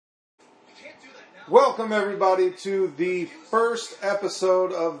Welcome, everybody, to the first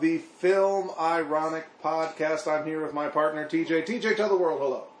episode of the Film Ironic Podcast. I'm here with my partner, TJ. TJ, tell the world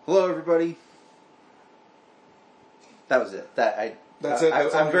hello. Hello, everybody. That was it. That's it.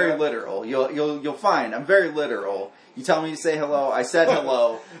 That's I'm very literal. You'll find I'm very literal. You tell me to say hello. I said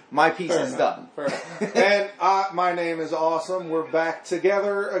hello. My piece is done. Fair enough. And my name is Awesome. We're back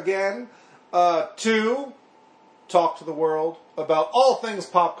together again to talk to the world about all things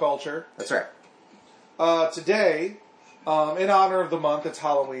pop culture. That's right. Today, in honor of the month, it's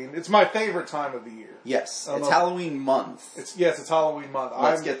Halloween. It's my favorite time of the year. Yes, it's Halloween month. It's Halloween month.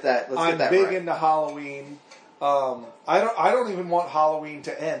 Let's get that I'm right. big into Halloween. I don't even want Halloween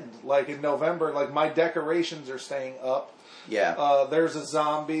to end. Like in November, like my decorations are staying up. Yeah. There's a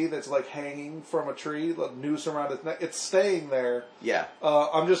zombie that's like hanging from a tree, like noose around its neck. It's staying there. Yeah.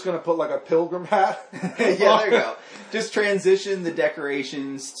 I'm just gonna put like a pilgrim hat. Yeah, there you go. Just transition the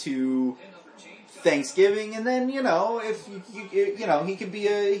decorations to Thanksgiving, and then if he could be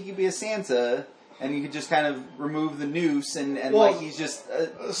a Santa, and you could just kind of remove the noose, and like he's just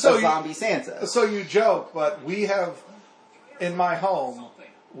a zombie Santa. So you joke, but we have in my home,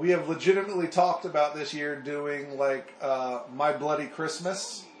 we have legitimately talked about this year doing like My Bloody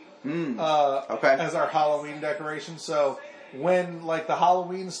Christmas as our Halloween decoration. So when like the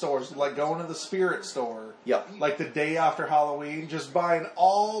Halloween stores, like going to the spirit store, like the day after Halloween, just buying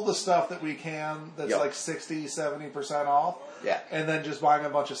all the stuff that we can that's like 60-70% off. Yeah. And then just buying a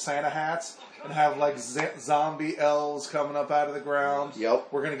bunch of Santa hats and have like zombie elves coming up out of the ground. Yep.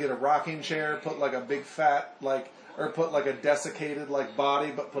 We're going to get a rocking chair, put like a big fat, or put like a desiccated like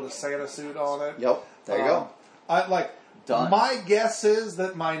body, but put a Santa suit on it. Yep. There you go. Done. My guess is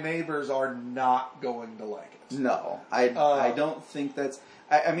that my neighbors are not going to like it. No, I don't think that's.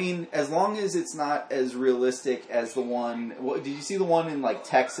 I mean, as long as it's not as realistic as the one. Did you see the one in like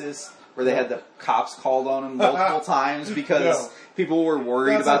Texas where they had the cops called on them multiple times because people were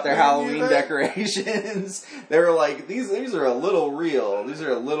worried about their Halloween decorations? They were like, these are a little real. These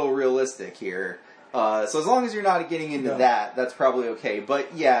are a little realistic here. So as long as you're not getting into that, that's probably okay.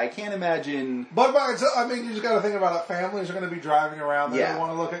 But yeah, I can't imagine. But I mean, you just got to think about it. Families are going to be driving around. They're going to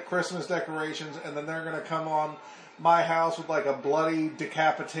want to look at Christmas decorations, and then they're going to come on my house with like a bloody,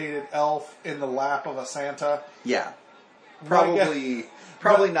 decapitated elf in the lap of a Santa. Yeah, probably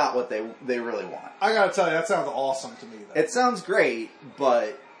not what they really want. I got to tell you, that sounds awesome to me. Though. It sounds great,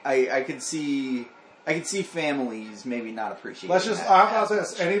 but I could see families maybe not appreciating. How about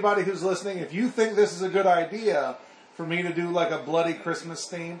this? Anybody who's listening, if you think this is a good idea for me to do like a bloody Christmas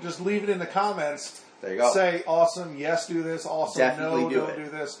theme, just leave it in the comments. There you go. Say, awesome, yes, do this. Awesome, definitely no, don't do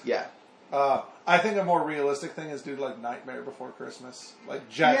this. Yeah. I think a more realistic thing is do like Nightmare Before Christmas. Like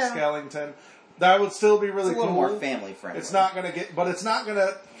Jack Skellington. That would still be really cool. It's a little more family friendly. It's not going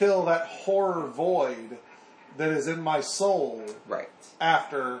to fill that horror void that is in my soul. Right.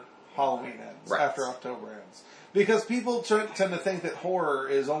 After Halloween ends, after October ends. Because people tend to think that horror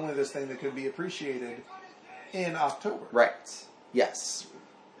is only this thing that can be appreciated in October. Right. Yes.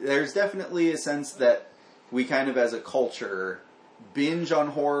 There's definitely a sense that we kind of, as a culture, binge on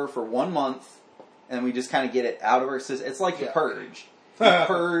horror for 1 month, and we just kind of get it out of our system. It's like The Purge. The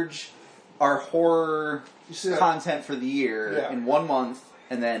Purge, our horror content for the year in 1 month,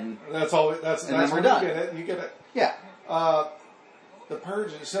 and then that's all. That's then we're done. You get it. Yeah. The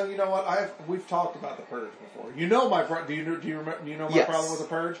Purge. So you know what? We've talked about The Purge before. You know my do you remember? You know my problem with The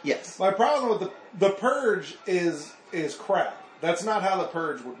Purge? Yes. My problem with the Purge is crap. That's not how The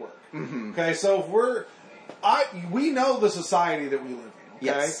Purge would work. Mm-hmm. Okay, so we know the society that we live in.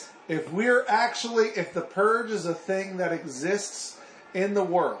 Okay, if The Purge is a thing that exists in the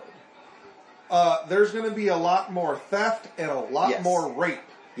world, there's going to be a lot more theft and a lot more rape.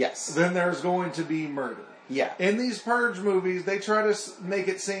 Yes. Than there's going to be murder. Yeah. In these Purge movies, they try to make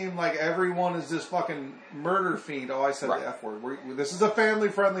it seem like everyone is this fucking murder fiend. Oh, I said the F word. This is a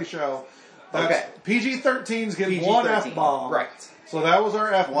family-friendly show. PG-13's getting one F-bomb. Right. So that was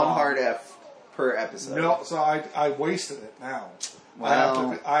our F-bomb. One hard F per episode. No, so I wasted it now.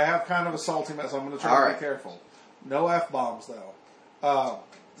 Well, I have kind of a salty mess, so I'm going to try to be careful. No F-bombs, though.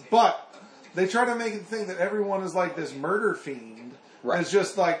 But they try to make it think that everyone is like this murder fiend. Right. It's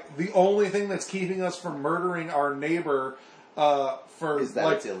just like the only thing that's keeping us from murdering our neighbor is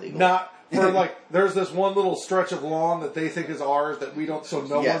that it's illegal. Not for like there's this one little stretch of lawn that they think is ours that we don't, so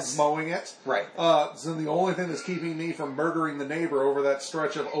no one's mowing it. Right. So the only thing that's keeping me from murdering the neighbor over that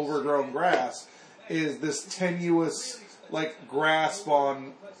stretch of overgrown grass is this tenuous like grasp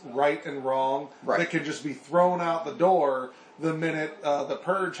on right and wrong that can just be thrown out the door the minute the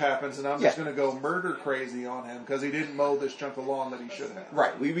purge happens, and I'm just going to go murder crazy on him because he didn't mow this chunk of lawn that he should have.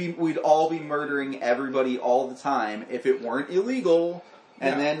 Right. We'd all be murdering everybody all the time if it weren't illegal,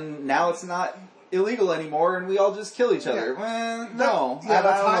 and then now it's not illegal anymore, and we all just kill each other. No.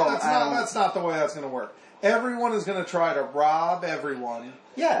 That's not the way that's going to work. Everyone is going to try to rob everyone.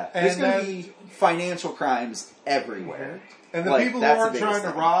 Yeah. There's going to be financial crimes everywhere. And the people who aren't trying to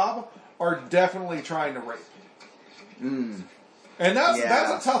rob are definitely trying to rape. Mm. And that's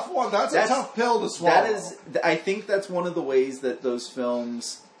a tough one. That's a tough pill to swallow. I think that's one of the ways that those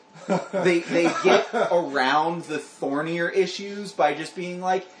films they get around the thornier issues by just being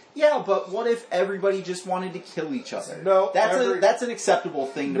like, yeah, but what if everybody just wanted to kill each other? No, that's an acceptable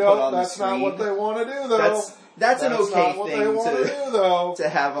thing to put on the screen. That's not what they want to do, though. That's an okay thing to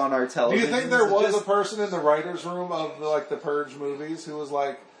have on our television. Do you think there was a person in the writers' room of the Purge movies who was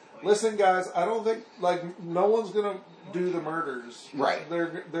like, "Listen, guys, I don't think no one's gonna do the murders. Right?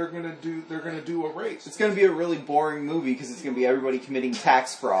 They're gonna do a race. It's gonna be a really boring movie because it's gonna be everybody committing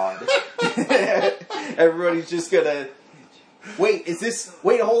tax fraud. Everybody's just gonna wait.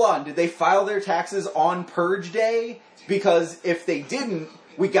 Hold on. Did they file their taxes on Purge Day? Because if they didn't,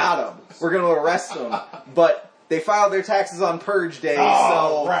 we got them. We're going to arrest them. But they filed their taxes on Purge Day,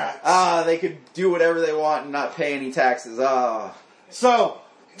 so rats. They could do whatever they want and not pay any taxes. So,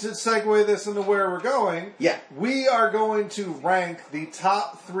 to segue this into where we're going, we are going to rank the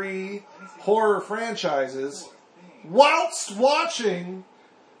top 3 horror franchises whilst watching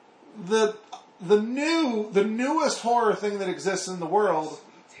the newest horror thing that exists in the world,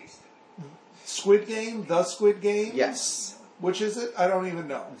 Squid Game, The Squid Game. Yes. Which is it? I don't even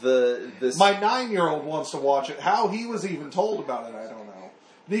know. This My 9-year-old wants to watch it. How he was even told about it, I don't know.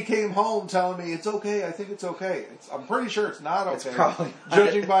 And he came home telling me, it's okay, I think it's okay. I'm pretty sure it's not okay. It's probably not.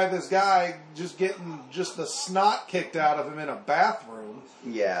 Judging by this guy just getting the snot kicked out of him in a bathroom.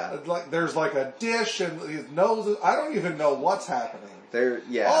 Yeah. There's a dish and his nose, I don't even know what's happening.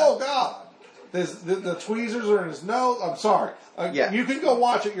 Oh, God. The tweezers are in his nose. I'm sorry. You can go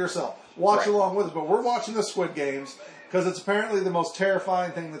watch it yourself. Watch along with us. But we're watching the Squid Games because it's apparently the most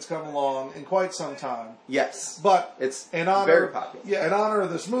terrifying thing that's come along in quite some time. Yes. But it's very popular. Yeah, in honor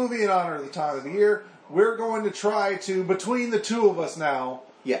of this movie, in honor of the time of the year, we're going to try to, between the two of us now,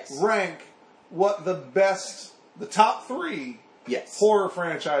 rank what the top 3 horror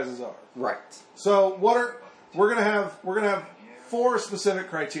franchises are. Right. So we're gonna have 4 specific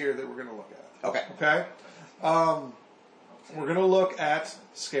criteria that we're gonna look at. Okay. We're gonna look at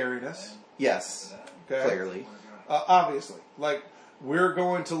scariness. Yes. Okay. Clearly. Obviously, we're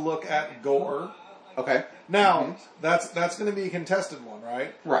going to look at gore. Okay. Now that's going to be a contested one,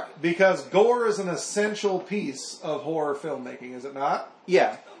 right? Right. Because gore is an essential piece of horror filmmaking, is it not?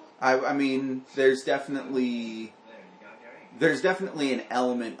 Yeah. I mean, there's definitely an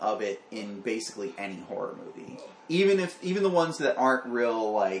element of it in basically any horror movie. Even the ones that aren't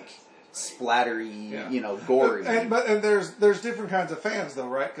real splattery, gory. And there's different kinds of fans though,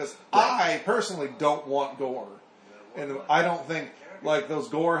 right? Because I personally don't want gore. And I don't think those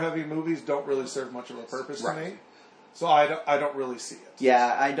gore heavy movies don't really serve much of a purpose to me. So I don't really see it.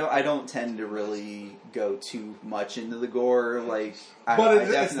 Yeah, I don't tend to really go too much into the gore.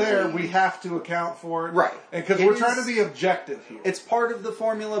 It's there. We have to account for it, right? And because we're trying to be objective here. It's part of the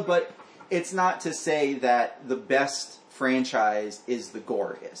formula, but it's not to say that the best franchise is the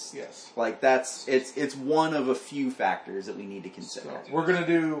goriest. Yes. It's one of a few factors that we need to consider. So we're gonna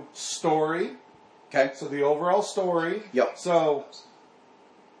do story. Okay. So the overall story. Yep. So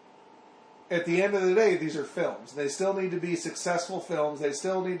at the end of the day, these are films. They still need to be successful films. They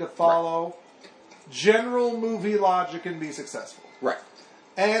still need to follow general movie logic and be successful. Right.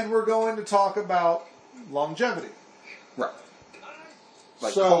 And we're going to talk about longevity. Right.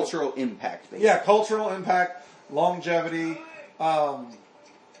 Cultural impact, basically. Yeah, cultural impact, longevity. And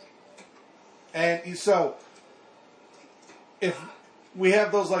so if we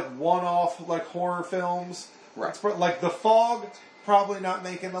have those one-off horror films, right? The Fog, probably not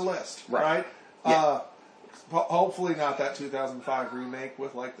making the list, right? Yeah. Hopefully not that 2005 remake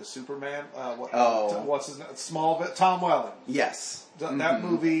with the Superman. What's his name? Smallville. Tom Welling. Yes, that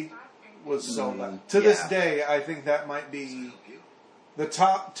movie was so bad. To this day, I think that might be the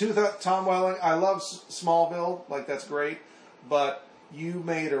top. Tom Welling. I love Smallville. That's great, but you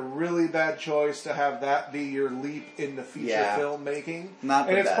made a really bad choice to have that be your leap into feature filmmaking.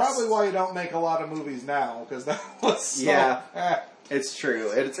 It's probably why you don't make a lot of movies now, because that was so bad. It's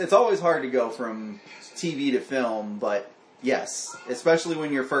true. It's always hard to go from TV to film, but yes, especially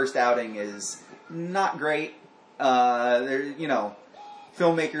when your first outing is not great.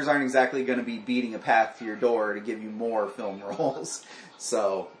 filmmakers aren't exactly going to be beating a path to your door to give you more film roles.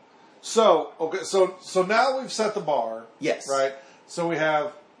 So now we've set the bar. Yes. Right? So we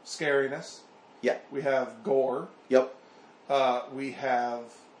have scariness. Yeah. We have gore. Yep. We have...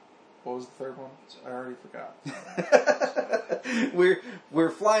 What was the third one? I already forgot.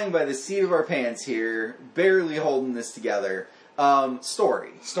 We're flying by the seat of our pants here, barely holding this together. Story.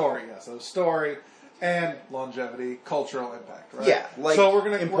 Story, yeah. So story and longevity, cultural impact, right? Yeah. So we're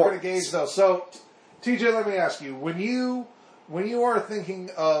gonna gauge those. So, TJ, let me ask you: when you are thinking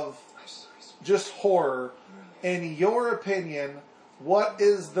of just horror, in your opinion, what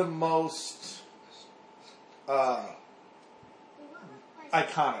is the most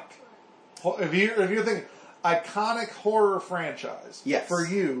iconic? If you're thinking iconic horror franchise, yes. For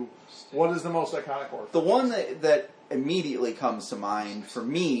you, what is the most iconic horror? The one that immediately comes to mind for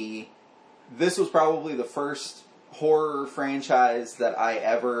me, this was probably the first horror franchise that I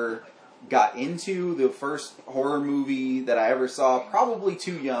ever got into. The first horror movie that I ever saw, probably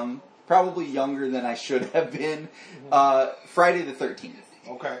too young, probably younger than I should have been. Friday the 13th.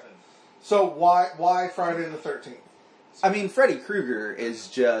 Okay, so why Friday the 13th? I mean, Freddy Krueger is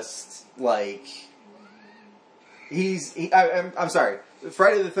just like I'm sorry.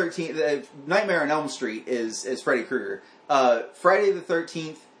 Friday the 13th, Nightmare on Elm Street is Freddy Krueger. Friday the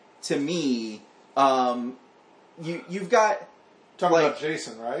 13th, to me, you've got talking about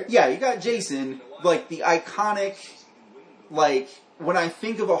Jason, right? Yeah, you got Jason, like the iconic, like when I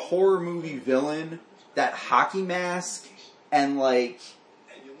think of a horror movie villain, that hockey mask and like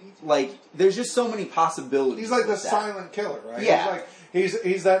there's just so many possibilities. He's like the silent killer, right? Yeah,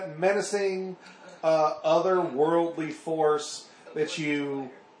 he's that menacing, otherworldly force that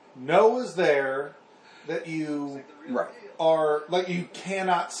you know is there, that you are like you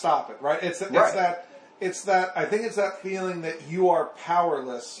cannot stop it, right? It's that I think it's that feeling that you are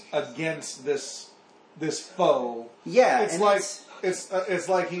powerless against this foe. Yeah, it's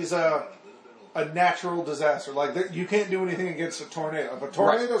like he's a natural disaster. Like you can't do anything against a tornado. If a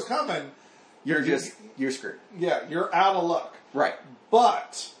tornado's coming, you're screwed. Yeah, you're out of luck. Right.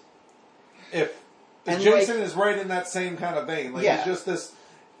 But if Jason is right in that same kind of vein, he's just this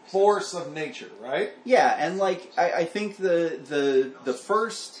force of nature, right? Yeah, and I think the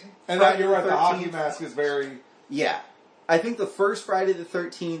first and Friday you're right. The hockey mask is very I think the first Friday the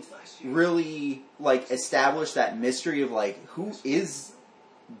 13th really established that mystery of who is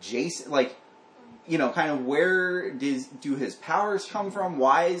Jason, kind of where do his powers come from?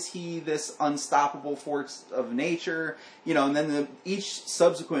 Why is he this unstoppable force of nature? And then each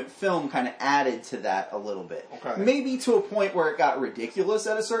subsequent film kind of added to that a little bit. Okay. Maybe to a point where it got ridiculous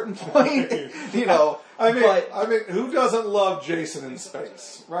at a certain point. I mean, who doesn't love Jason in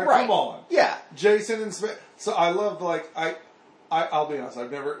space? Right? Come on. Yeah. Jason in space. So I loved I'll be honest,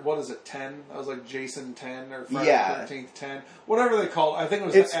 I've never, what is it, 10? I was like Jason 10 or Friday the 13th 10. Whatever they call it. I think it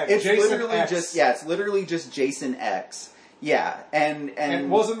was the X. It's Jason literally X. it's literally just Jason X. Yeah, and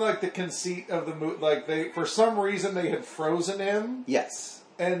wasn't the conceit of the movie, for some reason they had frozen him. Yes.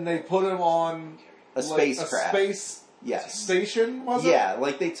 And they put him on a spacecraft. A space station, was it? Yeah,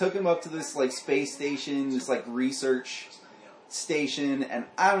 they took him up to this space station, this research station, and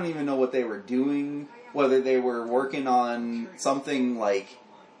I don't even know what they were doing. Whether they were working on something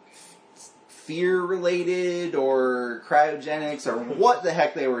fear-related or cryogenics or what the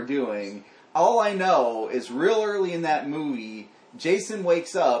heck they were doing. All I know is real early in that movie, Jason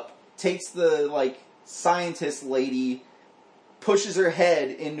wakes up, takes the, scientist lady, pushes her head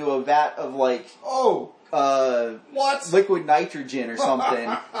into a vat of, what? Liquid nitrogen or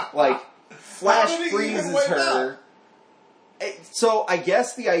something. Flash freezes her. So I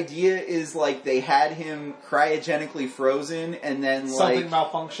guess the idea is they had him cryogenically frozen, and then something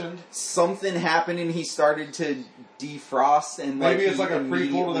malfunctioned. Something happened, and he started to defrost, and maybe it's a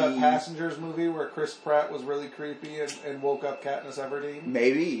prequel to that Passengers movie where Chris Pratt was really creepy and woke up Katniss Everdeen.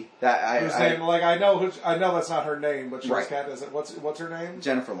 Maybe I know that's not her name, but she's Katniss. What's her name?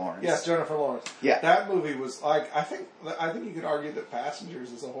 Jennifer Lawrence. Yes, Jennifer Lawrence. Yeah, that movie was I think you could argue that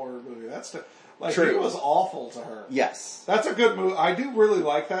Passengers is a horror movie. That's true. He was awful to her. Yes, that's a good movie. I do really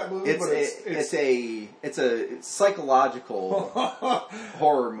like that movie. It's a psychological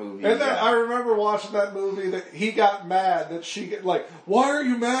horror movie. And then I remember watching that movie that he got mad that why are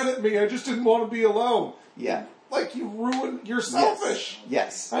you mad at me? I just didn't want to be alone. Yeah, you ruined. You're selfish.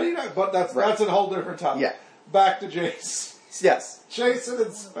 Yes. How do you know? But that's a whole different topic. Yeah. Back to Jason. Yes. Jason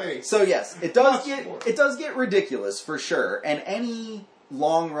in space. So yes, it does get ridiculous for sure. And any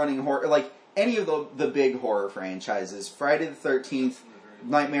long running horror any of the big horror franchises, Friday the 13th,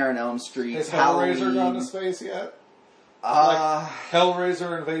 Nightmare on Elm Street, Has Halloween. Hellraiser gone to space yet? Like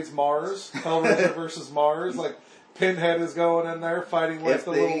Hellraiser invades Mars. Hellraiser versus Mars. Like Pinhead is going in there fighting like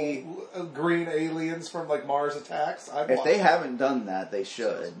the little green aliens from like Mars Attacks. If they haven't done that, they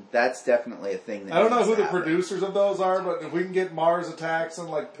should. That's definitely a thing. That I don't know who the producers of those are, but if we can get Mars Attacks and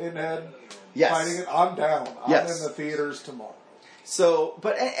like Pinhead fighting it, I'm down. I'm in the theaters tomorrow. So,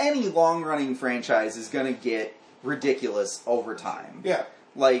 but any long-running franchise is going to get ridiculous over time. Yeah.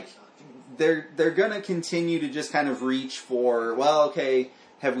 Like, they're going to continue to just kind of reach for, well, okay,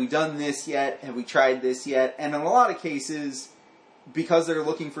 have we done this yet? Have we tried this yet? And in a lot of cases, because they're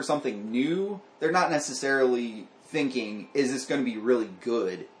looking for something new, they're not necessarily thinking, is this going to be really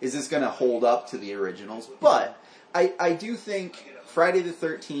good? Is this going to hold up to the originals? But I do think Friday the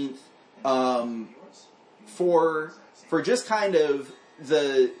 13th, for just kind of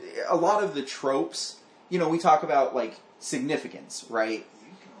a lot of the tropes, you know, we talk about like significance, right?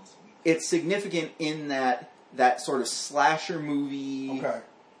 It's significant in that sort of slasher movie,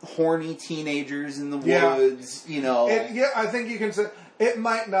 horny teenagers in the woods, you know. I think you can say it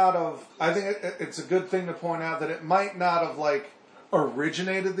might not have. I think it's a good thing to point out that it might not have like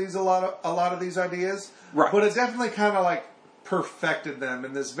originated a lot of these ideas, right? But it definitely kind of like perfected them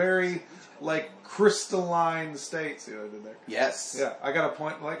in this very like crystalline state. See what I did there? Yes. Yeah, I got to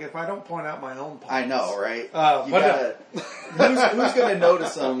point. Like if I don't point out my own points, I know, right? Who's going to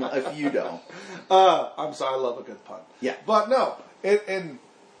notice them if you don't? I'm sorry. I love a good pun. Yeah, but no,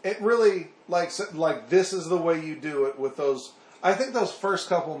 it really like this is the way you do it with those. I think those first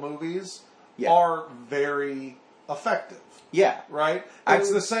couple movies are very effective. Yeah. Right?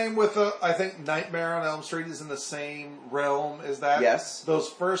 It's the same with, I think Nightmare on Elm Street is in the same realm as that. Yes. Those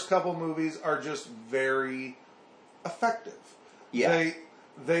first couple movies are just very effective. Yeah.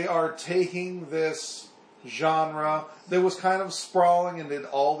 They are taking this genre that was kind of sprawling and did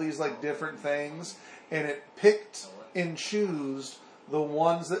all these like different things, and it picked and chose the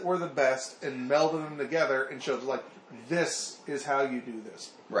ones that were the best and melded them together and showed like, this is how you do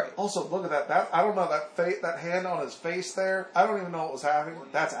this. Right. Also, look at that. I don't know that hand on his face there. I don't even know what was happening.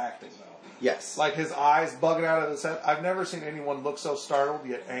 That's acting, though. Yes. Like his eyes bugging out of his head. I've never seen anyone look so startled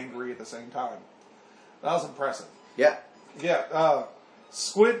yet angry at the same time. That was impressive. Yeah. Yeah.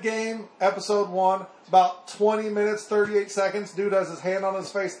 Squid Game, episode 1, about 20 minutes, 38 seconds. Dude has his hand on his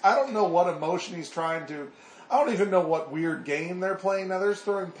face. I don't know what emotion he's trying to. I don't even know what weird game they're playing. Now they're just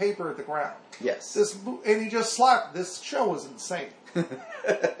throwing paper at the ground. Yes. And he just slapped. This show is insane.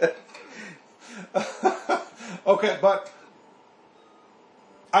 Okay, but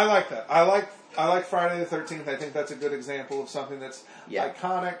I like that. I like Friday the 13th. I think that's a good example of something that's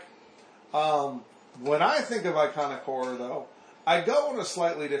iconic. When I think of iconic horror, though, I go in a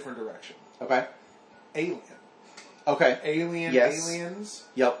slightly different direction. Okay. Alien. Okay. Alien. Yes. Aliens.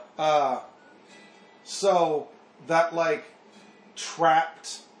 Yep. So that like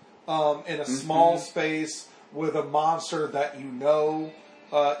trapped in a small space with a monster that you know,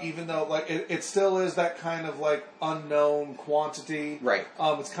 even though like it still is that kind of like unknown quantity. Right.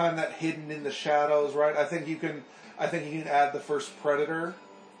 It's kind of that hidden in the shadows, right? I think you can add the first Predator.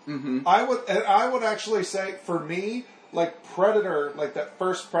 Mm-hmm. I would actually say for me, like Predator, like that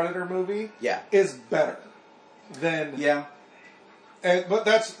first Predator movie, is better than but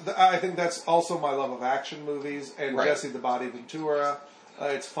I think that's also my love of action movies and Jesse the Body Ventura.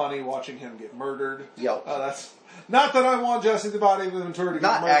 It's funny watching him get murdered. Yep. That's not that I want Jesse the Body Ventura to get murdered.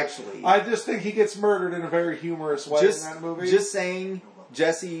 Not actually. I just think he gets murdered in a very humorous way in that movie. Just saying,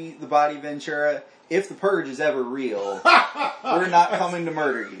 Jesse the Body Ventura, if the Purge is ever real, we're not coming to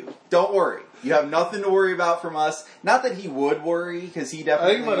murder you. Don't worry. You have nothing to worry about from us. Not that he would worry, because he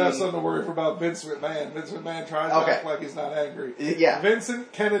definitely... I think he might have something to worry about Vince McMahon. Vince McMahon tries to act like he's not angry. Yeah.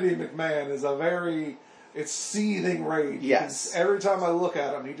 Vincent Kennedy McMahon is it's seething rage. Yes. Every time I look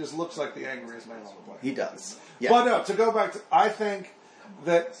at him, he just looks like the angriest man on the planet. He does. Yeah. But no, to go back to... I think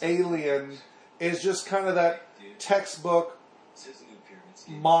that Alien is just kind of that textbook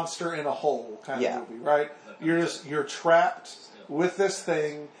monster in a hole kind of movie, right? You're trapped with this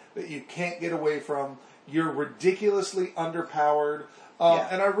thing that you can't get away from. You're ridiculously underpowered,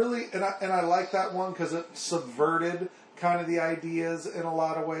 and I like that one because it subverted kind of the ideas in a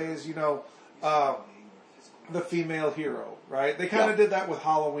lot of ways. You know, the female hero, right? They kind of did that with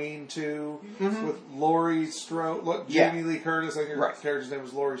Halloween too, with Laurie Strode, Jamie Lee Curtis. I think her character's name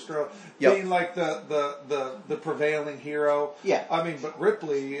was Laurie Strode, being like the prevailing hero. Yeah, I mean, but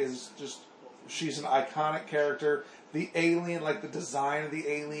Ripley is she's an iconic character. The alien, like the design of the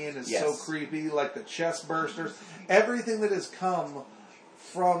alien is so creepy, like the chest bursters. Everything that has come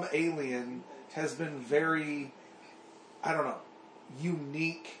from Alien has been very, I don't know,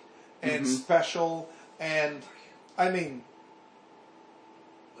 unique and special. And I mean,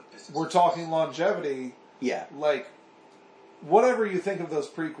 we're talking longevity. Yeah. Like, whatever you think of those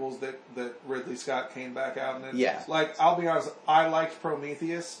prequels that Ridley Scott came back out and yeah. Like, I'll be honest, I liked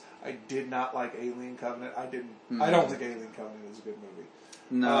Prometheus. I did not like Alien Covenant. I didn't. I don't think Alien Covenant is a good movie.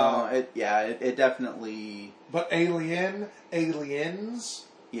 No, it definitely. But Aliens.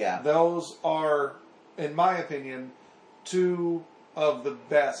 Yeah. Those are, in my opinion, two of the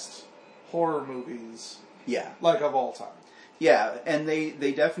best horror movies. Yeah. Like, of all time. Yeah, and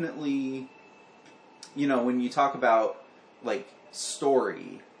they definitely, when you talk about, like,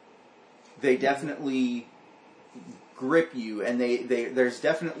 story, they definitely grip you, and there's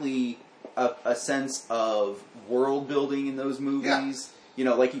definitely a sense of world building in those movies. Yeah.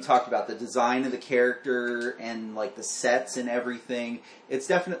 Like you talked about, the design of the character and, like, the sets and everything. It's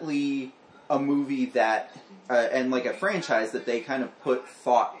definitely a movie that, and, like, a franchise that they kind of put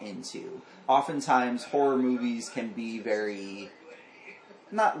thought into. Oftentimes, horror movies can be very,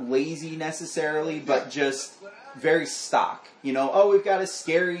 not lazy necessarily, but just very stock. We've got a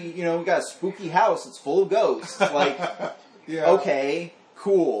scary, we've got a spooky house. It's full of ghosts. Like, okay,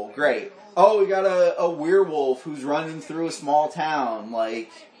 cool, great. Oh, we got a werewolf who's running through a small town.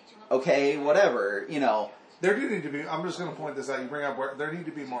 Like, okay, whatever, There do need to be, I'm just going to point this out. You bring up there need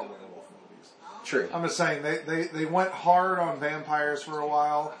to be more werewolf movies. True. I'm just saying, they went hard on vampires for a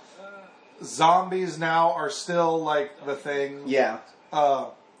while. Zombies now are still, like, the thing. Yeah.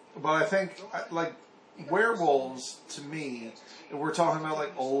 But I think, like, werewolves, to me, if we're talking about,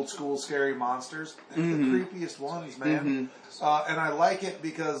 like, old school scary monsters, they're the creepiest ones, man. And I like it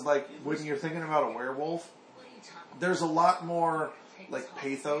because, like, when you're thinking about a werewolf, there's a lot more, like,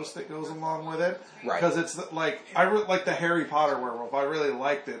 pathos that goes along with it. Right. Because it's, like, I really like the Harry Potter werewolf. I really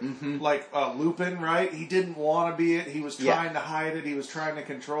liked it. Like, Lupin, right? He didn't want to be it. He was trying to hide it. He was trying to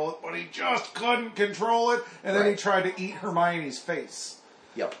control it. But he just couldn't control it. And then he tried to eat Hermione's face.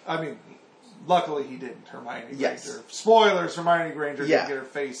 Yep. I mean, luckily he didn't, Hermione yes. Granger. Spoilers, Hermione Granger didn't get her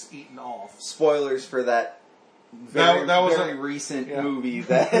face eaten off. Spoilers for that very recent movie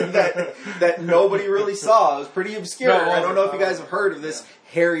that nobody really saw. It was pretty obscure. No, I don't know if you guys have heard of this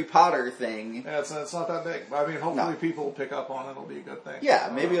Harry Potter thing. Yeah, it's not that big. I mean, hopefully people will pick up on it. It'll be a good thing. Yeah,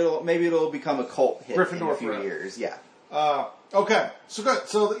 maybe it'll become a cult hit Gryffindor in a few years. Yeah. Okay, so good.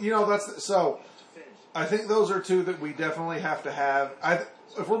 So I think those are two that we definitely have to have.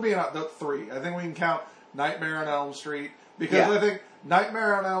 If we're being out, the three, I think we can count Nightmare on Elm Street because I think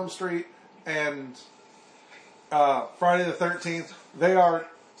Nightmare on Elm Street and Friday the 13th, they are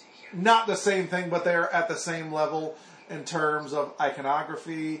not the same thing, but they are at the same level in terms of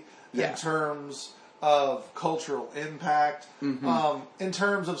iconography, in terms of cultural impact, in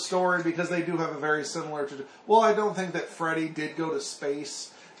terms of story, because they do have a very similar tradition. Well, I don't think that Freddy did go to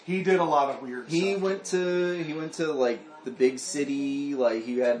space. He did a lot of weird stuff. He went to like the big city, like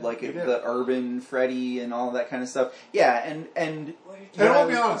he had like the urban Freddy and all that kind of stuff. Yeah, and I'll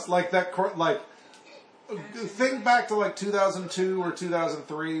be honest, like that, like. Think back to like 2002 or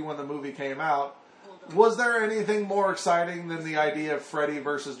 2003 when the movie came out. Was there anything more exciting than the idea of Freddy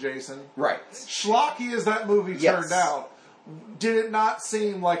versus Jason? Right. Schlocky as that movie turned out, did it not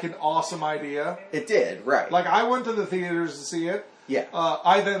seem like an awesome idea? It did, right. Like, I went to the theaters to see it. Yeah.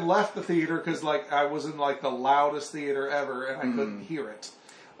 I then left the theater because like I was in like the loudest theater ever and I couldn't hear it.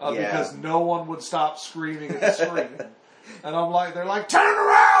 Because no one would stop screaming at the screen. And they're like, turn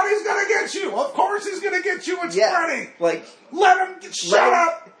around, he's gonna get you! Of course he's gonna get you, it's Freddy! Like, shut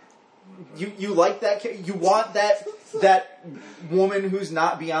up! You like that, you want that woman who's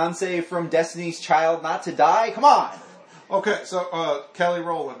not Beyonce from Destiny's Child not to die? Come on! Okay, so, Kelly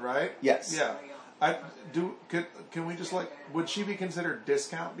Rowland, right? Yes. Yeah. Can we just would she be considered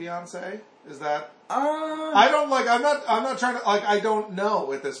discount Beyonce? Is that? I'm not trying to, I don't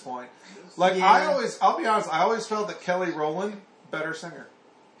know at this point. I'll be honest, I always felt that Kelly Rowland, better singer.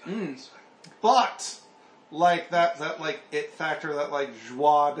 But, that it factor, that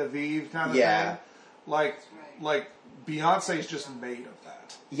joie de vivre kind of thing, like Beyonce's just made of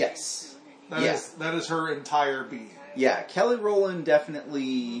that. Yes. That is her entire being. Yeah, Kelly Rowland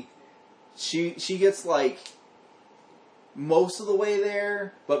definitely, she gets most of the way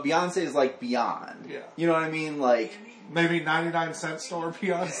there, but Beyonce is beyond. Yeah. You know what I mean? Maybe 99-cent store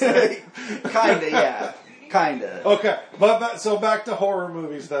Beyonce. Kinda, yeah. Kinda. Okay, but so back to horror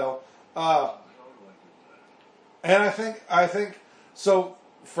movies though. And I think so.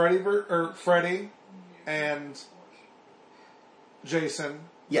 Freddy and Jason,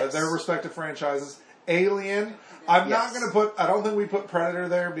 their respective franchises. Alien. I don't think we put Predator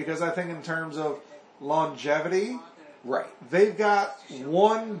there because I think in terms of longevity, Right. They've got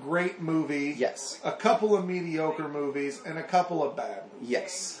one great movie, yes, a couple of mediocre movies, and a couple of bad movies.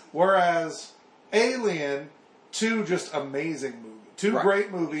 Yes. Whereas Alien, two just amazing movies. Two right.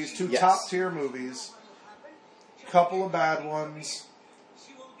 great movies, two top-tier movies, couple of bad ones,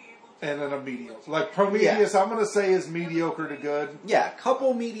 and then a mediocre. Like Prometheus, I'm going to say is mediocre to good. Yeah,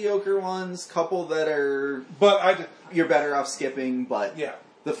 couple mediocre ones, couple that are... you're better off skipping, but... Yeah.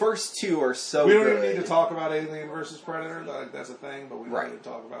 The first two are so good. We don't even need to talk about Alien versus Predator. Like, that's a thing, but we don't need to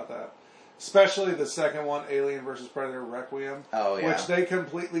talk about that. Especially the second one, Alien versus Predator Requiem. Oh, yeah. Which they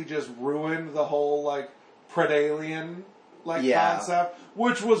completely just ruined the whole, like, Predalien, concept.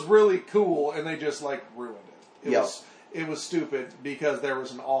 Which was really cool, and they just, like, ruined it. It was stupid because there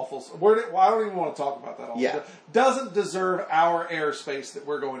was an awful... I don't even want to talk about that all. Yeah. Doesn't deserve our airspace that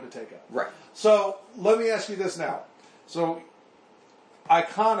we're going to take up. Right. So, let me ask you this now. So...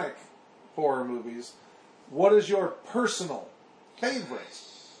 iconic horror movies. What is your personal favorite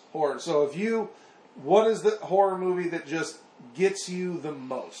horror? So what is the horror movie that just gets you the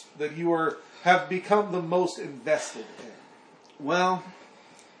most? That you have become the most invested in? Well,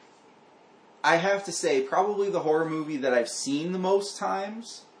 I have to say probably the horror movie that I've seen the most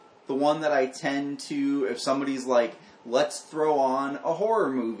times. The one that I tend to, if somebody's like, let's throw on a horror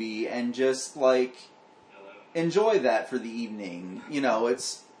movie and just like... enjoy that for the evening. You know,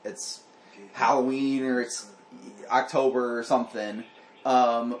 it's Halloween or it's October or something.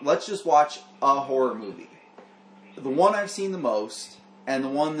 Let's just watch a horror movie. The one I've seen the most, and the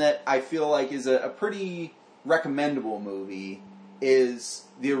one that I feel like is a pretty recommendable movie, is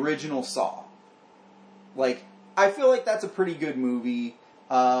the original Saw. Like, I feel like that's a pretty good movie.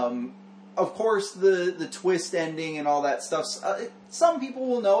 Of course, the twist ending and all that stuff, some people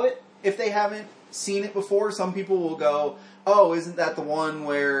will know it if they haven't seen it before. Some people will go, oh, isn't that the one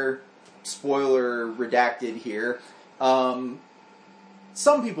where, spoiler redacted here, some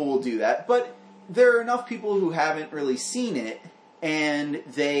people will do that, but there are enough people who haven't really seen it, and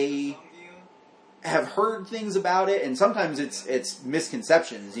they have heard things about it, and sometimes it's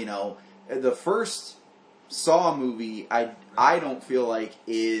misconceptions, you know. The first Saw movie, I don't feel like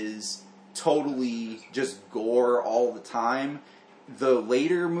is totally just gore all the time. The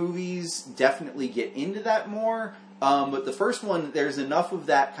later movies definitely get into that more, but the first one, there's enough of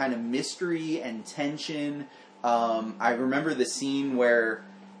that kind of mystery and tension. I remember the scene where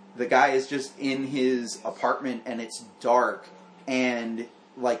the guy is just in his apartment and it's dark and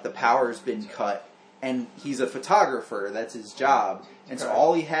like the power's been cut, and he's a photographer, that's his job, and so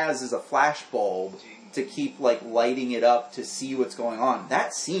all he has is a flash bulb to keep like lighting it up to see what's going on.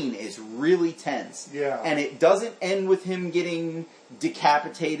 That scene is really tense. Yeah. And it doesn't end with him getting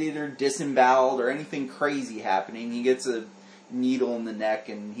decapitated or disemboweled or anything crazy happening. He gets a needle in the neck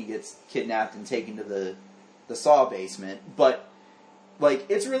and he gets kidnapped and taken to the Saw basement. But like,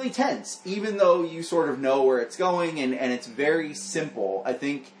 it's really tense, even though you sort of know where it's going, and it's very simple. I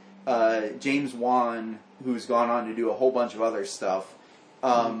think James Wan, who's gone on to do a whole bunch of other stuff,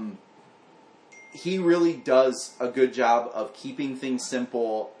 he really does a good job of keeping things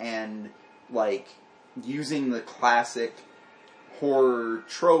simple and, like, using the classic horror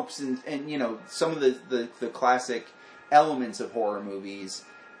tropes and you know, some of the classic elements of horror movies,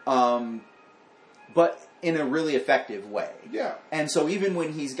 but in a really effective way. Yeah. And so even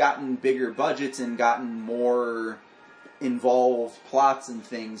when he's gotten bigger budgets and gotten more involved plots and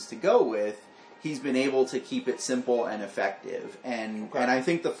things to go with, he's been able to keep it simple and effective. And I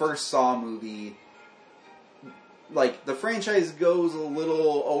think the first Saw movie, like, the franchise goes a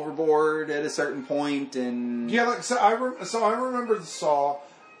little overboard at a certain point, and yeah, like, so I remember the Saw,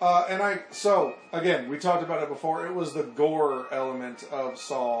 so again, we talked about it before. It was the gore element of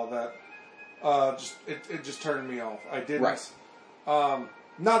Saw that it just turned me off. I didn't. Right.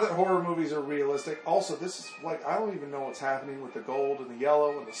 Not that horror movies are realistic. Also, this is like, I don't even know what's happening with the gold and the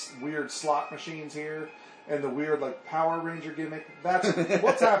yellow and the weird slot machines here and the weird like Power Ranger gimmick. That's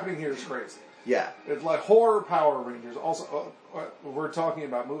what's happening here is crazy. Yeah. It's like horror Power Rangers. Also, we're talking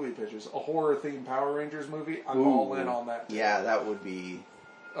about movie pitches. A horror-themed Power Rangers movie, I'm all in on that. Yeah, that would be...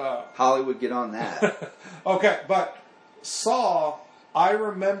 Hollywood, get on that. Okay, but Saw, I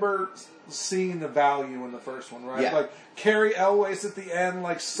remember seeing the value in the first one, right? Yeah. Like, Cary Elwes at the end,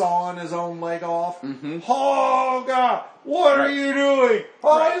 like, sawing his own leg off. Mm-hmm. Oh, God! What are you doing?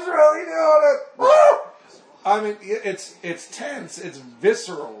 Oh, he's really doing it! Oh! I mean, it's tense. It's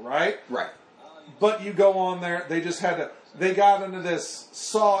visceral, right? Right. But you go on there, they got into this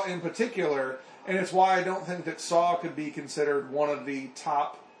Saw in particular, and it's why I don't think that Saw could be considered one of the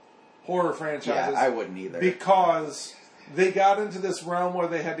top horror franchises. Yeah, I wouldn't either. Because they got into this realm where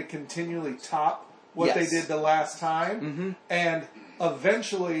they had to continually top what they did the last time, and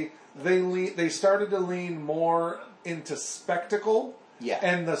eventually they started to lean more into spectacle,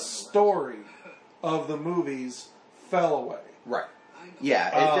 and the story of the movies fell away. Right. Yeah,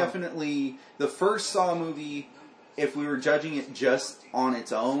 it definitely... The first Saw movie, if we were judging it just on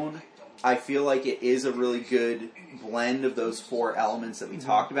its own, I feel like it is a really good blend of those four elements that we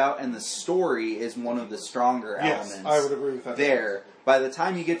talked about, and the story is one of the stronger elements. I would agree with that. There. By the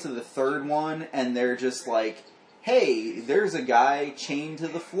time you get to the third one, and they're just like, hey, there's a guy chained to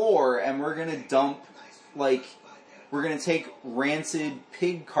the floor, and we're going to dump, like... We're going to take rancid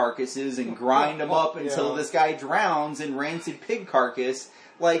pig carcasses and grind them up until this guy drowns in rancid pig carcass.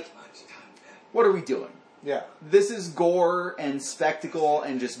 Like, what are we doing? Yeah. This is gore and spectacle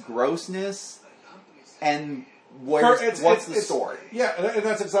and just grossness. And what's the story? Yeah, and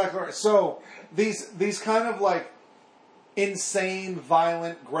that's exactly right. So, these kind of like insane,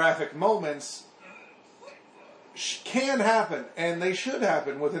 violent, graphic moments can happen, and they should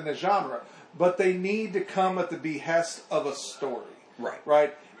happen within the genre. But they need to come at the behest of a story. Right.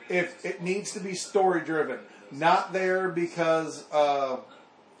 Right? If it needs to be story-driven. Not there because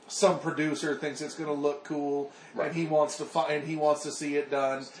some producer thinks it's going to look cool and he wants to see it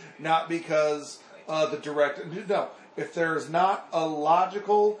done. Not because the director... No. If there's not a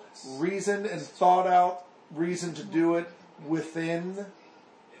logical, reasoned and thought-out reason to do it within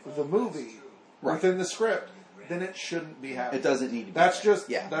the movie, within the script, then it shouldn't be happening. It doesn't need to be. That's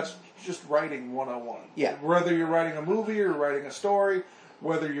just writing 101. Yeah. Whether you're writing a movie or writing a story,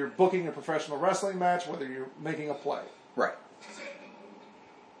 whether you're booking a professional wrestling match, whether you're making a play. Right.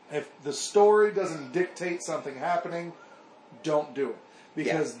 If the story doesn't dictate something happening, don't do it.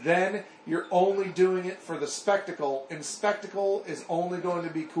 Because then you're only doing it for the spectacle, and spectacle is only going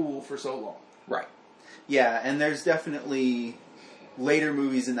to be cool for so long. Right. Yeah, and there's definitely later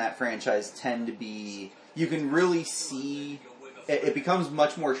movies in that franchise tend to be... You can really see... It becomes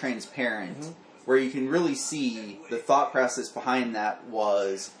much more transparent, where you can really see the thought process behind that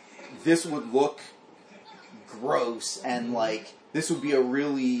was, this would look gross, and like, this would be a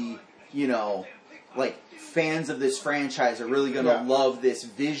really, like, fans of this franchise are really going to love this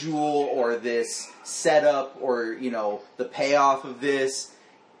visual, or this setup, or, the payoff of this,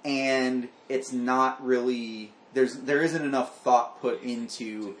 and it's not really... There isn't enough thought put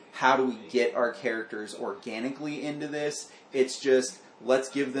into how do we get our characters organically into this. It's just, let's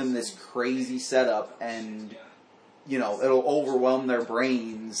give them this crazy setup and, it'll overwhelm their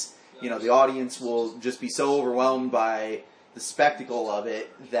brains. The audience will just be so overwhelmed by the spectacle of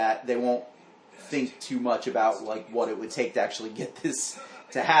it that they won't think too much about, like, what it would take to actually get this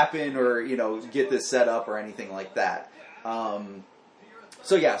to happen or, get this set up or anything like that.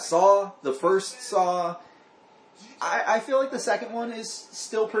 So yeah, Saw, the first Saw... I feel like the second one is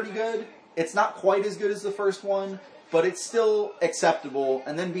still pretty good. It's not quite as good as the first one, but it's still acceptable.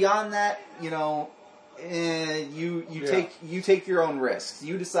 And then beyond that, you take your own risks.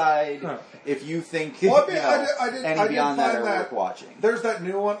 You decide if you think any beyond that are worth watching. There's that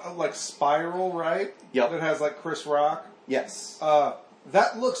new one, like Spiral, right? Yep. That has like Chris Rock. Yes.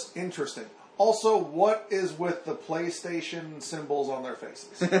 That looks interesting. Also, what is with the PlayStation symbols on their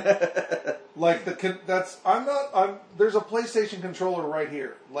faces? Like there's a PlayStation controller right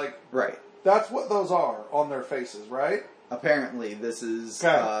here. Like, right. That's what those are on their faces, right? Apparently, this is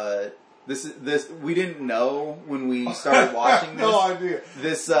this. We didn't know when we started watching this. No idea.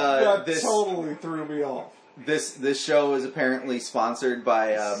 This totally threw me off. This show is apparently sponsored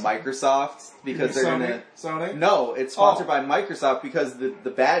by Microsoft because they're Sony? No, it's sponsored by Microsoft because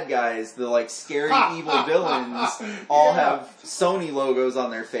the bad guys, the like scary evil villains, all have Sony logos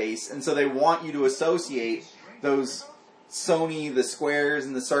on their face, and so they want you to associate those Sony, the squares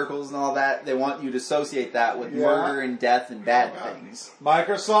and the circles and all that. They want you to associate that with murder and death and bad things.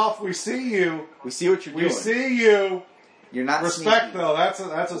 Microsoft, we see you. We see what you're doing. We see you. You're not respect sneaky. Though.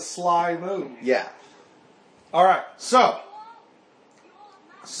 That's a sly move. Yeah. All right, so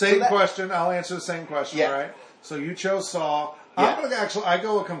question. I'll answer the same question. Yeah. Right. So you chose Saw. Yeah. I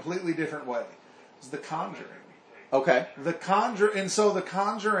go a completely different way. It's The Conjuring. Okay. The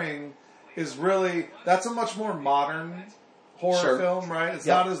Conjuring is really that's a much more modern horror film, right? It's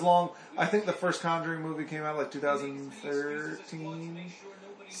not as long. I think the first Conjuring movie came out like 2013,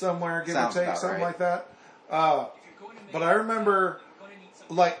 somewhere, give or take, something like that. But I remember.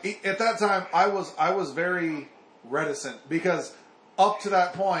 Like at that time, I was very reticent because up to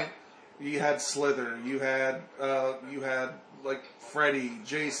that point, you had Slither, you had like Freddy,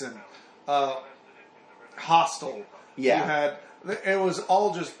 Jason, Hostel. Yeah, it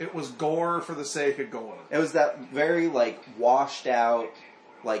was gore for the sake of gore. It was that very like washed out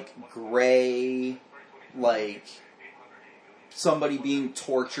like gray, like somebody being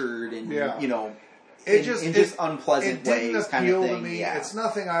tortured and you know, in just unpleasant ways kind of thing. To me. Yeah. It's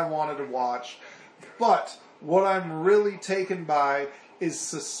nothing I wanted to watch, but what I'm really taken by is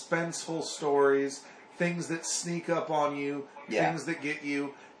suspenseful stories, things that sneak up on you, things that get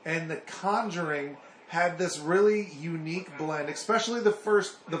you, and The Conjuring had this really unique blend, especially the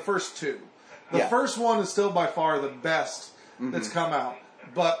first two. The first one is still by far the best that's come out.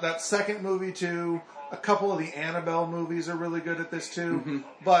 But that second movie too, a couple of the Annabelle movies are really good at this too.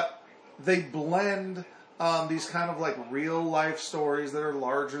 But they blend these kind of like real life stories that are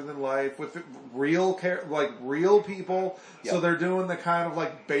larger than life with real people. So they're doing the kind of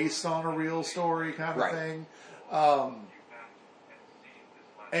like based on a real story kind of thing.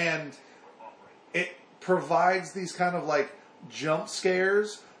 And it provides these kind of like jump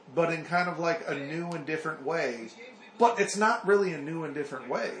scares, but in kind of like a new and different way. But it's not really a new and different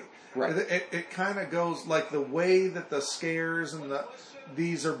way. Right. It kind of goes like the way that the scares and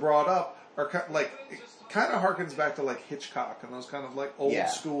these are brought up are kind of like, it kind of harkens back to like Hitchcock and those kind of like old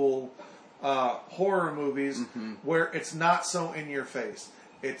school horror movies where it's not so in your face.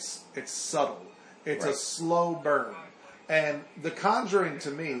 It's subtle. It's a slow burn. And The Conjuring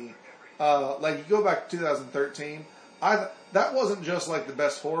to me, like you go back to 2013, that wasn't just like the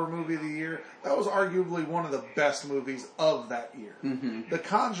best horror movie of the year. That was arguably one of the best movies of that year. The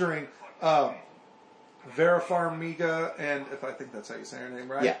Conjuring, Vera Farmiga, and if I think that's how you say her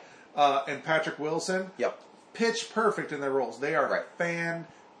name, right? And Patrick Wilson, pitch perfect in their roles. They are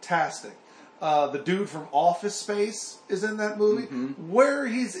fantastic. The dude from Office Space is in that movie, where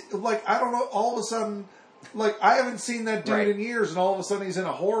he's like, I don't know, all of a sudden. Like, I haven't seen that dude in years, and all of a sudden he's in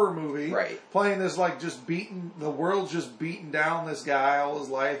a horror movie, playing this, like, the world's just beating down this guy all his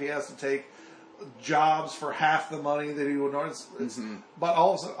life. He has to take jobs for half the money that he would normally. But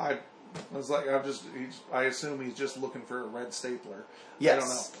also, I was like, I assume he's just looking for a red stapler.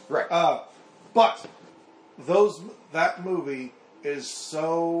 Yes. I don't know. But that movie is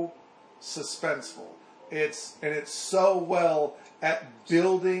so suspenseful. It's so well at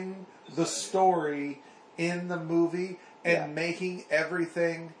building the story in the movie and making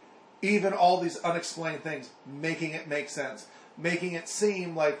everything, even all these unexplained things, making it make sense. Making it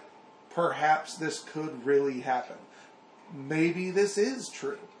seem like perhaps this could really happen. Maybe this is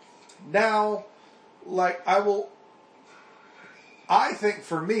true. Now, like, I think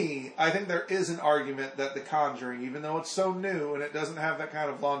there is an argument that The Conjuring, even though it's so new and it doesn't have that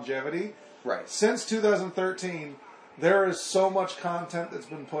kind of longevity, since 2013, there is so much content that's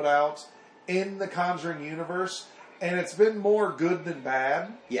been put out in the Conjuring universe, and it's been more good than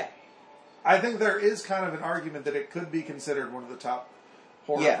bad. I think there is kind of an argument that it could be considered one of the top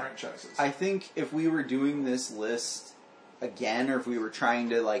horror franchises. I think if we were doing this list again, or if we were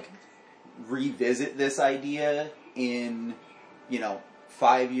trying to like revisit this idea in,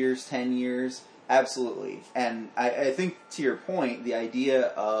 5 years, 10 years, absolutely. And I think to your point, the idea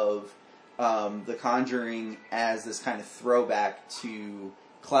of The Conjuring as this kind of throwback to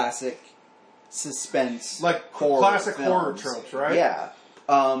classic suspense, like classic horror tropes, right? Yeah,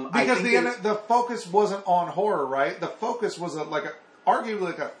 because the focus wasn't on horror, right? The focus was arguably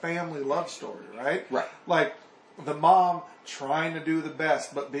like a family love story, right? Right. Like the mom trying to do the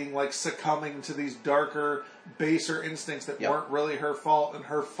best, but being like succumbing to these darker, baser instincts that weren't really her fault, and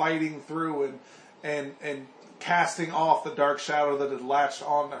her fighting through and casting off the dark shadow that had latched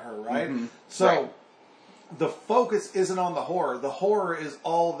onto her, right? So the focus isn't on the horror. The horror is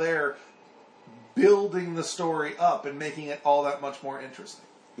all there, building the story up and making it all that much more interesting.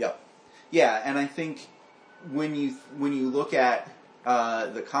 Yeah, and I think when you look at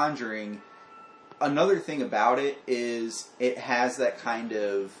The Conjuring, another thing about it is it has that kind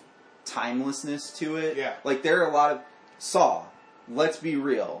of timelessness to it. Like there are a lot of Saw. Let's be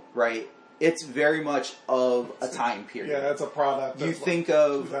real, right? It's very much of a time period. Yeah, it's a product. You think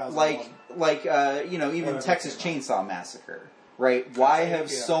of like even Texas Chainsaw Massacre, right? Why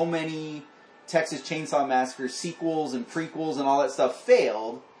have so many Texas Chainsaw Massacre sequels and prequels and all that stuff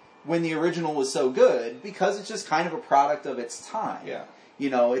failed when the original was so good? Because it's just kind of a product of its time.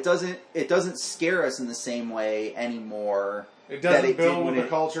 It doesn't scare us in the same way anymore. It doesn't build with the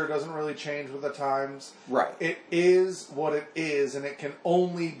culture. It doesn't really change with the times. Right. It is what it is, and it can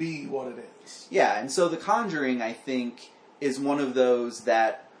only be what it is. Yeah, and so The Conjuring, I think, is one of those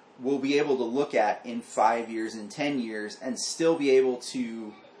that we'll be able to look at in 5 years and 10 years and still be able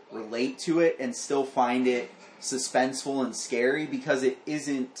to relate to it and still find it suspenseful and scary because it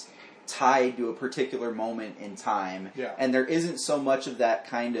isn't tied to a particular moment in time. And there isn't so much of that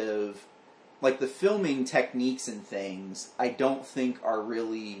kind of like the filming techniques and things, I don't think are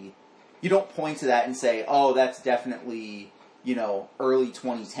really. You don't point to that and say, "Oh, that's definitely early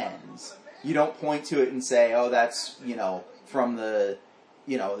 2010s." You don't point to it and say, "Oh, that's from the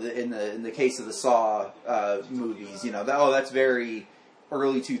in the case of the Saw movies, that's very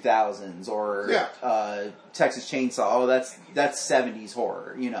early 2000s," or Texas Chainsaw. Oh, that's 70s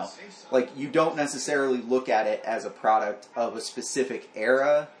horror. Like you don't necessarily look at it as a product of a specific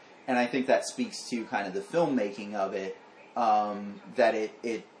era, and I think that speaks to kind of the filmmaking of it. That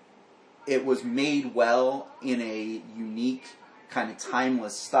it was made well in a unique kind of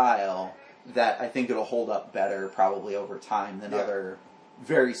timeless style that I think it'll hold up better probably over time than other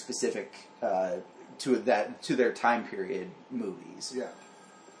very specific to their time period movies. Yeah.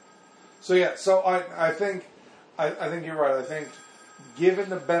 So I think you're right. I think given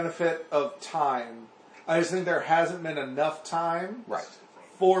the benefit of time, I just think there hasn't been enough time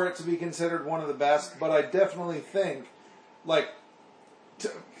for it to be considered one of the best. But I definitely think,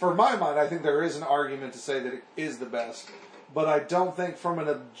 for my mind, I think there is an argument to say that it is the best. But I don't think from an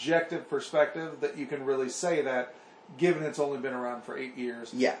objective perspective that you can really say that, given it's only been around for 8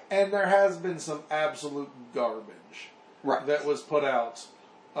 years. Yeah. And there has been some absolute garbage that was put out.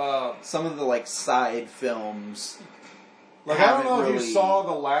 Some of the side films. I don't know if you saw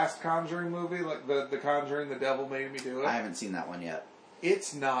the last Conjuring movie, the Conjuring, The Devil Made Me Do It. I haven't seen that one yet.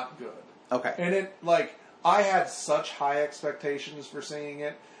 It's not good. Okay. And I had such high expectations for seeing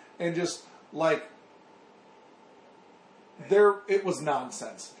it, and just it was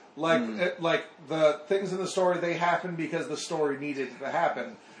nonsense. The things in the story, they happened because the story needed to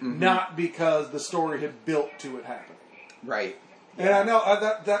happen, not because the story had built to it happening. Right. And I know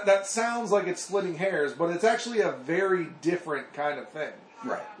that sounds like it's splitting hairs, but it's actually a very different kind of thing.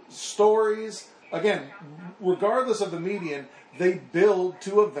 Right. Stories, again, regardless of the medium, they build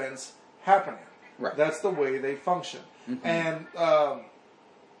to events happening. Right. That's the way they function. Mm-hmm. And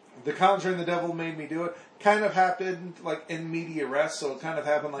The Conjuring, The Devil Made Me Do It kind of happened in media res, so it kind of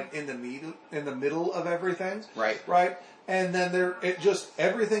happened in the middle of everything. Right. Right. And then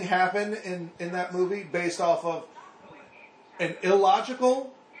everything happened in that movie based off of an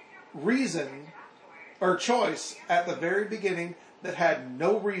illogical reason or choice at the very beginning that had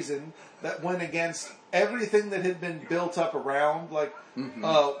no reason, that went against everything that had been built up around, what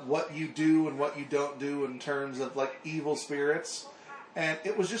you do and what you don't do in terms of evil spirits, and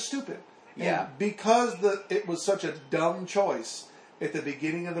it was just stupid. Yeah. And because it was such a dumb choice at the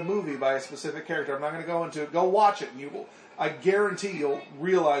beginning of the movie by a specific character, I'm not going to go into it. Go watch it, and I guarantee you'll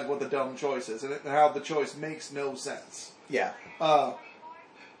realize what the dumb choice is and how the choice makes no sense. Yeah.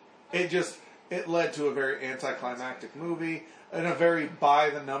 It led to a very anticlimactic movie and a very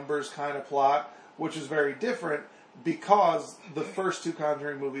by-the-numbers kind of plot, which is very different because the first two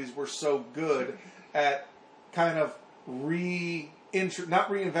Conjuring movies were so good at kind of not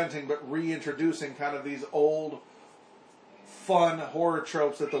reinventing, but reintroducing kind of these old, fun horror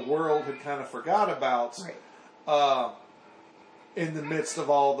tropes that the world had kind of forgot about. Right. In the midst of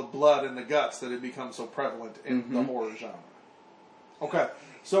all the blood and the guts that had become so prevalent in the horror genre. Okay,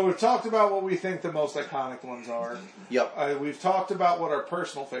 so we've talked about what we think the most iconic ones are. Yep. We've talked about what our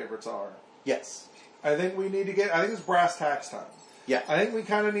personal favorites are. Yes. I think it's brass tacks time. Yeah. I think we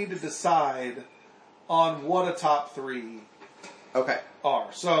kind of need to decide on what a top three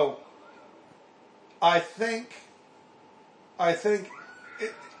are. So, I think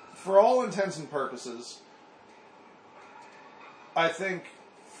for all intents and purposes, I think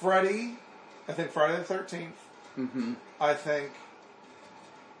Friday the 13th. Mm-hmm. I think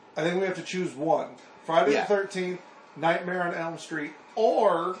we have to choose one. Friday the 13th, Nightmare on Elm Street,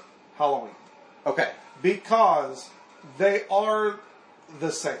 or Halloween. Okay. Because they are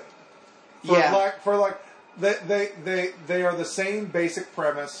the same. They are the same basic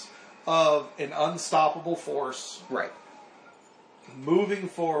premise of an unstoppable force. Right. Moving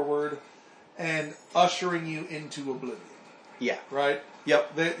forward and ushering you into oblivion. Yeah. Right?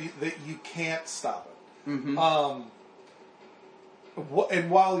 Yep. That you can't stop it. Mm-hmm. And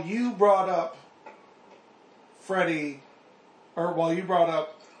while you brought up Friday the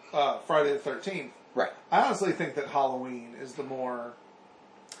 13th, right? I honestly think that Halloween is the more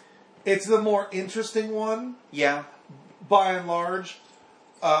interesting one. Yeah. By and large,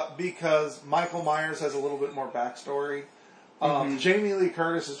 because Michael Myers has a little bit more backstory. Jamie Lee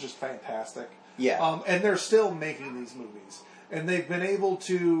Curtis is just fantastic. Yeah. And they're still making these movies. And they've been able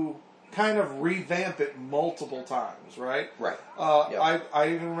to kind of revamp it multiple times, right? Right. I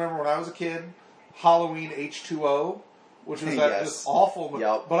even remember when I was a kid, Halloween H2O, which was that just awful movie.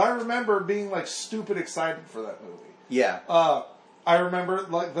 Yep. But I remember being stupid excited for that movie. Yeah. I I remember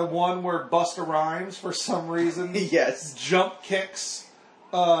like the one where Busta Rhymes, for some reason, yes, jump kicks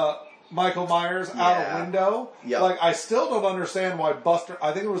Michael Myers out a window. Yep. Like, I still don't understand why Buster.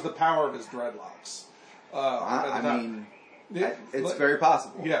 I think it was the power of his dreadlocks. It's very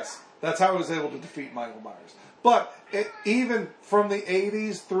possible. Yes, that's how he was able to defeat Michael Myers. But even from the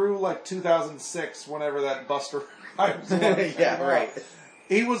 80s through like 2006, whenever that Buster Rhymes yeah, right.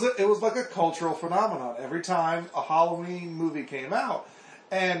 It was like a cultural phenomenon. Every time a Halloween movie came out,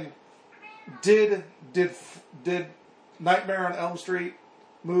 and did Nightmare on Elm Street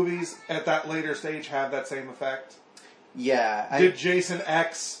movies at that later stage have that same effect? Yeah. Did Jason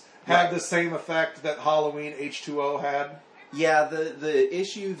X have the same effect that Halloween H2O had? Yeah, the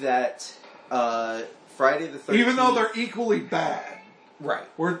issue that Friday the 13th... Even though they're equally bad. Right.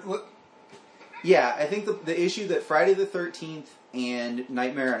 Yeah, I think the issue that Friday the 13th and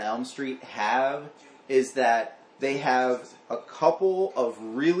Nightmare on Elm Street have is that they have a couple of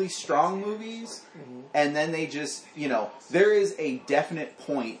really strong movies, and then they just, there is a definite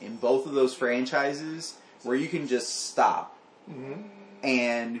point in both of those franchises where you can just stop. Mm-hmm.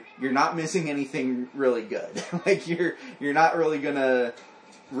 And you're not missing anything really good. Like, you're not really gonna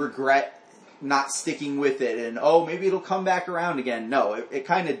regret not sticking with it and, maybe it'll come back around again. No, it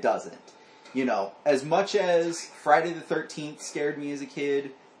kind of doesn't. As much as Friday the 13th scared me as a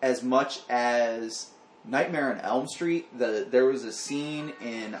kid, as much as Nightmare on Elm Street, there was a scene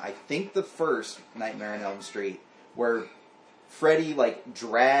in, I think, the first Nightmare on Elm Street where Freddy, like,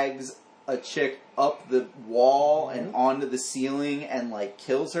 drags a chick up the wall and onto the ceiling and, like,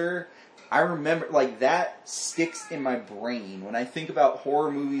 kills her. I remember, like, that sticks in my brain. When I think about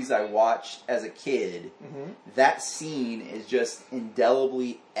horror movies I watched as a kid, that scene is just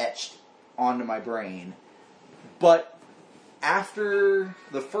indelibly etched onto my brain. But after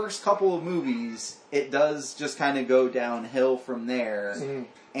the first couple of movies, it does just kind of go downhill from there. Mm-hmm.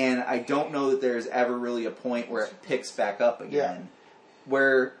 And I don't know that there's ever really a point where it picks back up again. Yeah.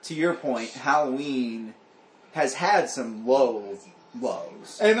 Where, to your point, Halloween has had some lows.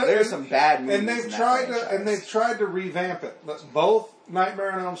 And there's some bad movies. And they've tried to revamp it. Both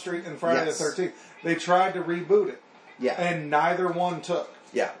Nightmare on Elm Street and Friday the 13th. They tried to reboot it. Yeah. And neither one took.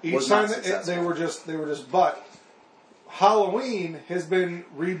 Yeah. Each time they were just. But Halloween has been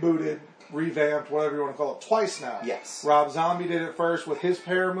rebooted, revamped, whatever you want to call it, twice now. Yes. Rob Zombie did it first with his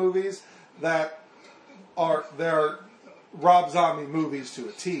pair of movies they're Rob Zombie movies to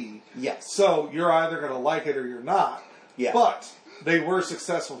a T. Yes. So you're either going to like it or you're not. Yeah. But they were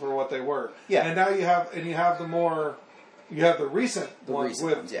successween for what they were. Yeah. And now you have the recent ones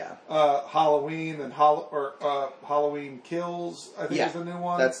with Halloween and Halloween Kills, I think is the new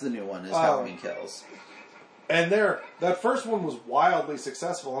one. That's the new one, is Halloween Kills. And that first one was wildly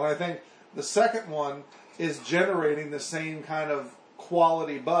successful, and I think the second one is generating the same kind of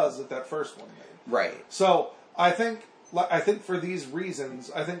quality buzz that first one made. Right. So I think for these reasons,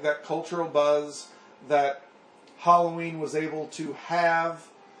 I think that cultural buzz that Halloween was able to have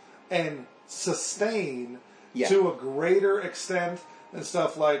and sustain to a greater extent than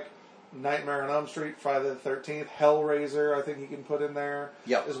stuff like Nightmare on Elm Street, Friday the 13th, Hellraiser, I think you can put in there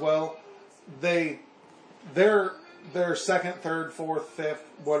as well. They're second, third, fourth, fifth,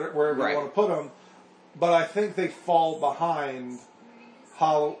 wherever you want to put them, but I think they fall behind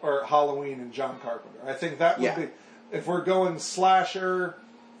Halloween and John Carpenter. I think that would be, if we're going slasher,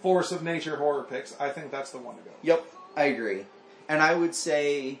 force of nature horror picks, I think that's the one to go. Yep, I agree. And I would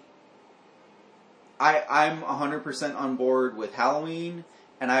say I'm 100% on board with Halloween,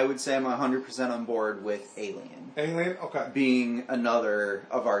 and I would say I'm 100% on board with Alien. Alien? Okay. Being another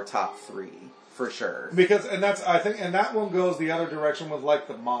of our top three, for sure. Because, and that one goes the other direction with, like,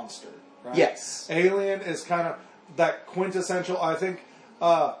 the monster, right? Yes. Alien is kind of that quintessential, I think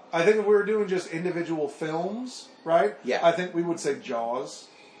if we were doing just individual films, right? Yeah. I think we would say Jaws.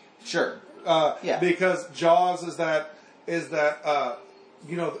 Sure. Because Jaws is that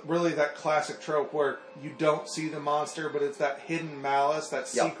really that classic trope where you don't see the monster, but it's that hidden malice, that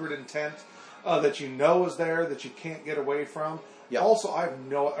secret intent that you know is there, that you can't get away from. Yep. Also, I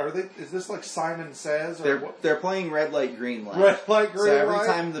have is this like Simon Says? Or they're playing Red Light, Green Light. Red Light, Green Light. So every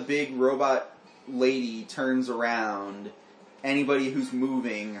time the big robot lady turns around, anybody who's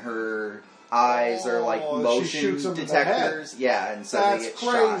moving, her eyes are like motion detectors. Yeah, and so that's they get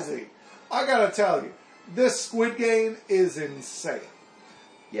crazy. Shot. I gotta tell you, this Squid Game is insane.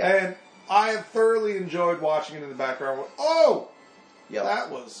 Yeah. And I have thoroughly enjoyed watching it in the background. That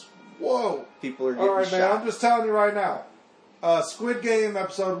was, whoa. People are getting shot. All right, man, I'm just telling you right now. Squid Game,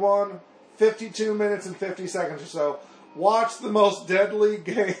 episode 1, 52 minutes and 50 seconds or so. Watch the most deadly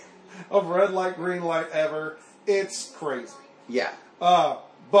game of Red Light, Green Light ever. It's crazy. Yeah.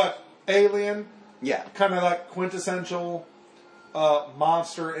 But Alien, yeah, kind of like quintessential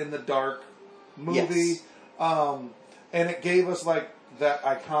monster in the dark movie. Yes. And it gave us like that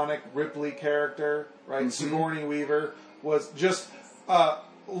iconic Ripley character, right? Mm-hmm. Sigourney Weaver was just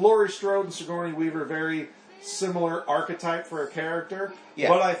Laurie Strode and Sigourney Weaver, very similar archetype for a character. Yeah.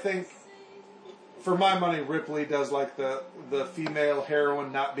 But I think, for my money, Ripley does like the female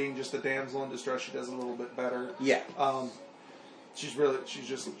heroine not being just a damsel in distress. She does a little bit better. Yeah. She's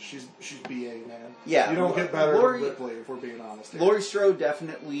BA, man. Yeah. You don't get better than Ripley, if we're being honest. Laurie Strode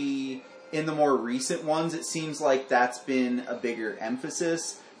definitely, in the more recent ones, it seems like that's been a bigger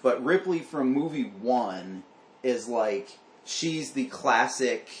emphasis. But Ripley from movie 1 is like, she's the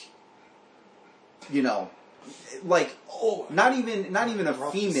classic, you know, like, not even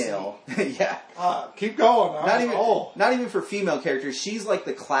a female. Yeah. Keep going. Not even for female characters. She's like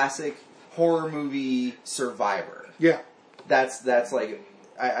the classic horror movie survivor. Yeah. That's like,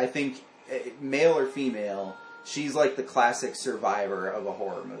 I think, male or female, she's like the classic survivor of a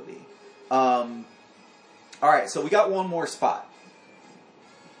horror movie. Alright, so we got one more spot.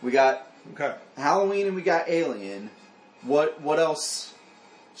 We got Halloween and we got Alien. What else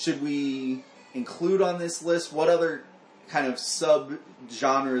should we include on this list? What other kind of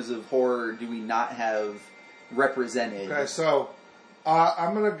sub-genres of horror do we not have represented? Okay, so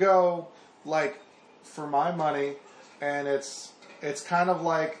I'm going to go, like, for my money, and it's kind of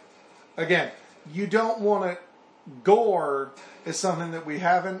like, again, you don't want to... Gore is something that we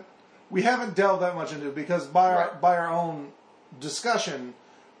haven't delved that much into, because by our own discussion,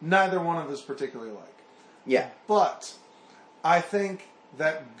 neither one of us particularly like. Yeah. But I think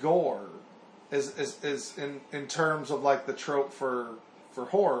that gore is in terms of like the trope for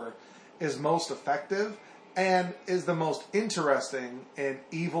horror is most effective and is the most interesting in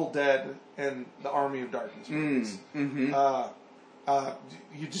Evil Dead and the Army of Darkness movies. Mm-hmm.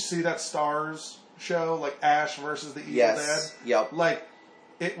 You just see that Starz show, like Ash versus the Evil Dead. Yep. Like,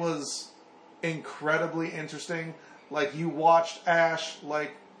 it was incredibly interesting. Like, you watched Ash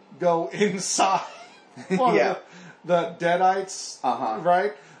like go inside one of the Deadites,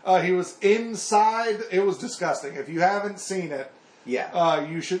 right? He was inside. It was disgusting. If you haven't seen it,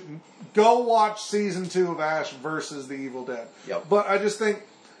 you should go watch season 2 of Ash versus the Evil Dead. Yep. But I just think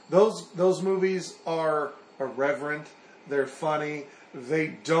those movies are irreverent. They're funny. They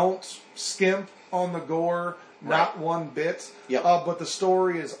don't skimp on the gore, not one bit. Yep. But the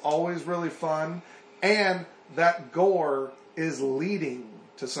story is always really fun, and that gore is leading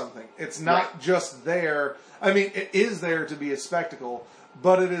to something. It's not just there. I mean, it is there to be a spectacle,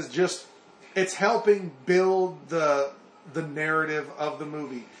 but it is just, it's helping build the narrative of the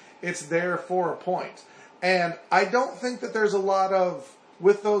movie. It's there for a point. And I don't think that there's a lot of,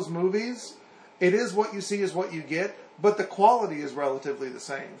 with those movies, it is what you see is what you get, but the quality is relatively the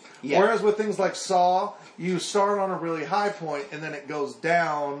same. Yeah. Whereas with things like Saw, you start on a really high point and then it goes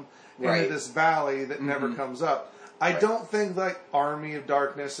down into this valley that never comes up. I don't think like Army of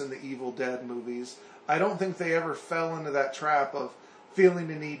Darkness and the Evil Dead movies, I don't think they ever fell into that trap of feeling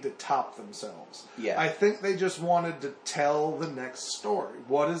the need to top themselves. Yeah. I think they just wanted to tell the next story.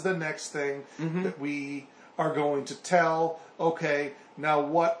 What is the next thing that we are going to tell? Okay, now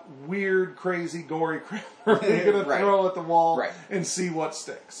what weird, crazy, gory crap are we going to throw at the wall and see what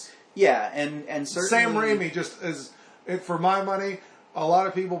sticks? Yeah, and certainly... Sam Raimi just is, for my money, a lot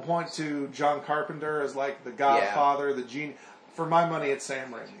of people point to John Carpenter as like the godfather, the genius. For my money, it's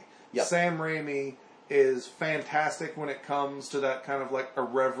Sam Raimi. Yep. Sam Raimi is fantastic when it comes to that kind of like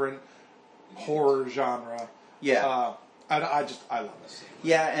irreverent horror genre. Yeah. I love it.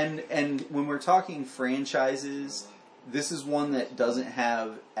 Yeah, and when we're talking franchises, this is one that doesn't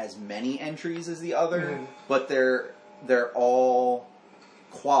have as many entries as the other, but they're all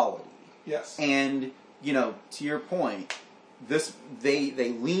quality. Yes. And, you know, to your point,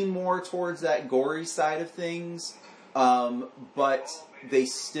 they lean more towards that gory side of things, but they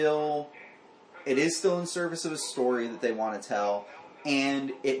still... It is still in service of a story that they want to tell,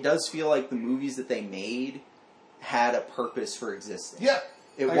 and it does feel like the movies that they made had a purpose for existing. Yeah.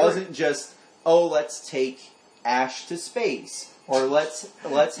 It wasn't just, let's take Ash to space, or let's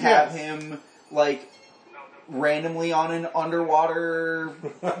have him, like, randomly on an underwater,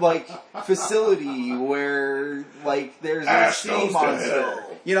 like, facility where, like, there's a sea monster.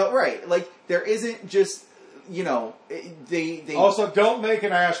 You know, right. Like, there isn't just... You know, they also don't make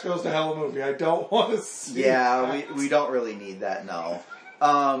an Ash Goes to Hell movie. I don't want to see. Yeah, we don't really need that. No.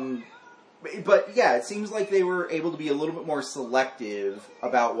 But yeah, it seems like they were able to be a little bit more selective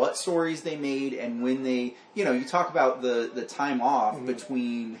about what stories they made and when they, you talk about the time off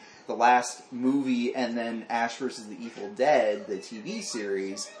between the last movie and then Ash vs. the Evil Dead, the TV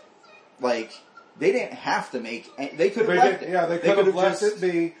series. Like, they didn't have to make, they could have left it. Yeah, they could have left it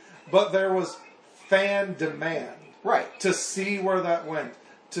be, but there was fan demand. Right. To see where that went.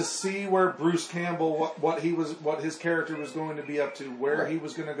 To see where Bruce Campbell, what his character was going to be up to, where he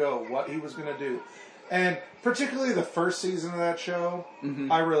was going to go, what he was going to do. And particularly the first season of that show,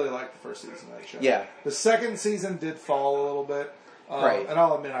 I really liked the first season of that show. Yeah. The second season did fall a little bit. Right. And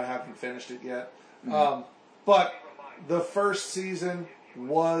I'll admit I haven't finished it yet. But the first season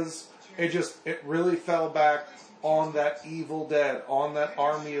it really fell back on that Evil Dead, on that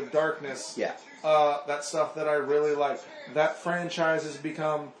Army of Darkness. Yeah. That stuff that I really like. That franchise has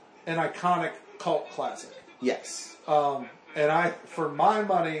become an iconic cult classic. Yes. And for my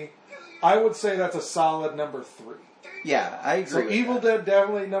money, I would say that's a solid number 3. Yeah, I agree. So Evil Dead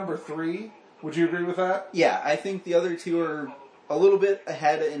definitely number 3. Would you agree with that? Yeah, I think the other two are a little bit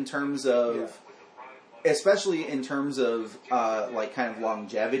ahead in terms of, especially in terms of like kind of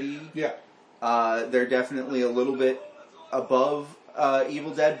longevity. Yeah. They're definitely a little bit above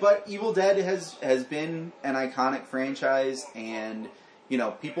Evil Dead, but Evil Dead has been an iconic franchise, and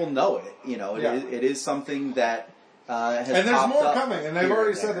people know it. It is something that has. And there's more up coming, and they've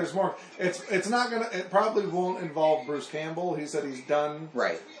already said there's more. It's not gonna. It probably won't involve Bruce Campbell. He said he's done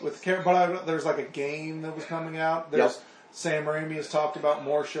with but there's like a game that was coming out. There's Sam Raimi has talked about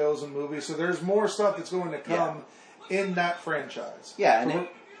more shows and movies, so there's more stuff that's going to come in that franchise. Yeah, and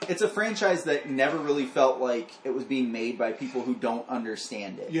it's a franchise that never really felt like it was being made by people who don't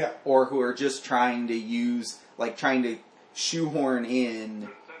understand it. Yeah. Or who are just trying to shoehorn in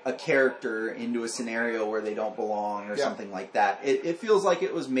a character into a scenario where they don't belong or something like that. It feels like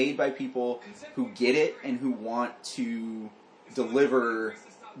it was made by people who get it and who want to deliver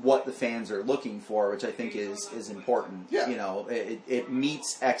what the fans are looking for, which I think is important. Yeah. It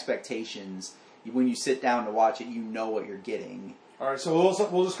meets expectations. When you sit down to watch it, you know what you're getting. All right, so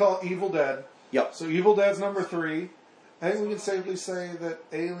we'll just call it Evil Dead. Yep. So Evil Dead's number 3. I think we can safely say that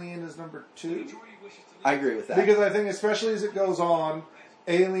Alien is number 2. I agree with that. Because I think, especially as it goes on,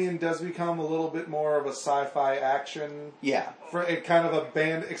 Alien does become a little bit more of a sci-fi action. Yeah. For it kind of a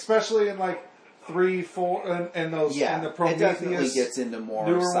band, especially in like 3, 4, and those in the Prometheus. It definitely gets into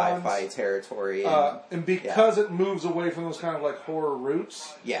more sci-fi territory. And because it moves away from those kind of like horror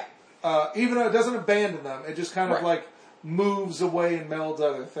roots. Yeah. Even though it doesn't abandon them, it just kind of like moves away and melds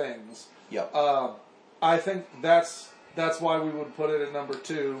other things. Yep. I think that's why we would put it at number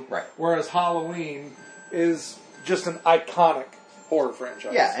 2. Right. Whereas Halloween is just an iconic horror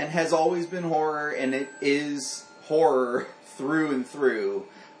franchise. Yeah, and has always been horror, and it is horror through and through.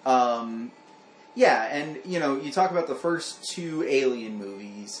 Yeah, and you talk about the first 2 Alien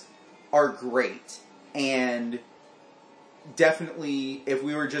movies are great, and definitely, if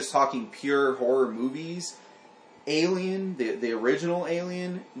we were just talking pure horror movies, Alien, the original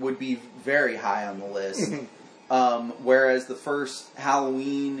Alien, would be very high on the list. Whereas the first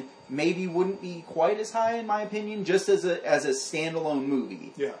Halloween maybe wouldn't be quite as high, in my opinion, just as a standalone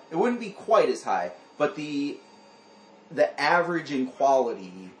movie. Yeah. It wouldn't be quite as high, but the average in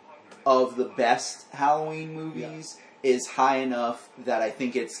quality of the best Halloween movies is high enough that I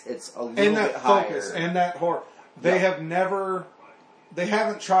think it's a little bit higher. And that focus and that horror. They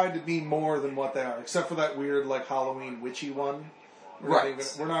haven't tried to be more than what they are, except for that weird like Halloween witchy one. We're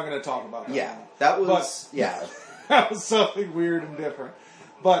not going to talk about that. Yeah, that was that was something weird and different.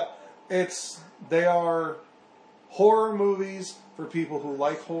 But they are horror movies for people who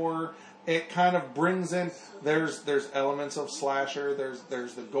like horror. It kind of brings in there's elements of slasher.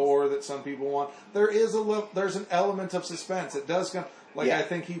 There's the gore that some people want. There's an element of suspense. It does come I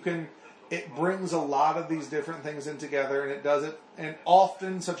think you can. It brings a lot of these different things in together, and it does it in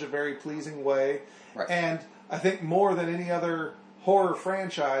often such a very pleasing way. Right. And I think more than any other horror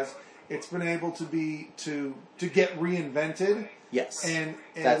franchise, it's been able to get reinvented. Yes. And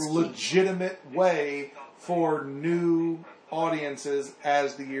in a legitimate way for new audiences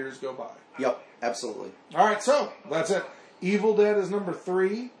as the years go by. Yep, absolutely. All right, so that's it. Evil Dead is number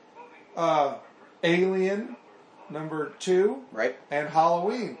 3. Alien, number 2. Right. And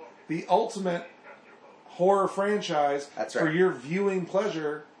Halloween, the ultimate horror franchise for your viewing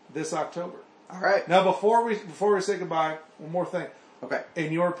pleasure this October. All right. Now, before we say goodbye, one more thing. Okay.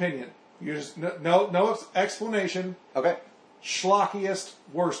 In your opinion, you just no explanation. Okay. Schlockiest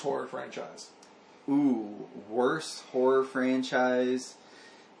worst horror franchise. Ooh, worst horror franchise.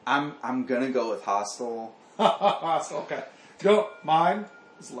 I'm gonna go with Hostel. Hostel. Okay. Mine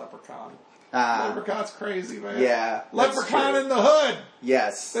is Leprechaun. Leprechaun's crazy, man. Yeah. Leprechaun in the Hood.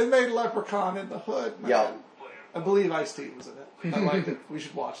 Yes. They made Leprechaun in the Hood, man. Yep. I believe Ice-T was in it. I liked it. We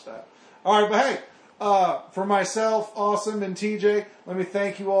should watch that. All right, but hey, for myself, Awesome, and TJ, let me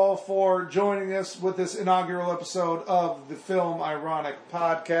thank you all for joining us with this inaugural episode of the Film Ironic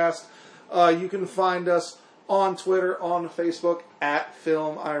podcast. You can find us on Twitter, on Facebook, at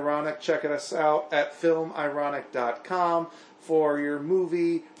Film Ironic. Check us out at filmironic.com for your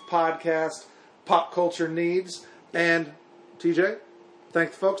movie, podcast, pop culture needs. And TJ,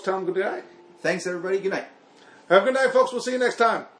 thank the folks. Tell them good night. Thanks, everybody. Good night. Have a good night, folks. We'll see you next time.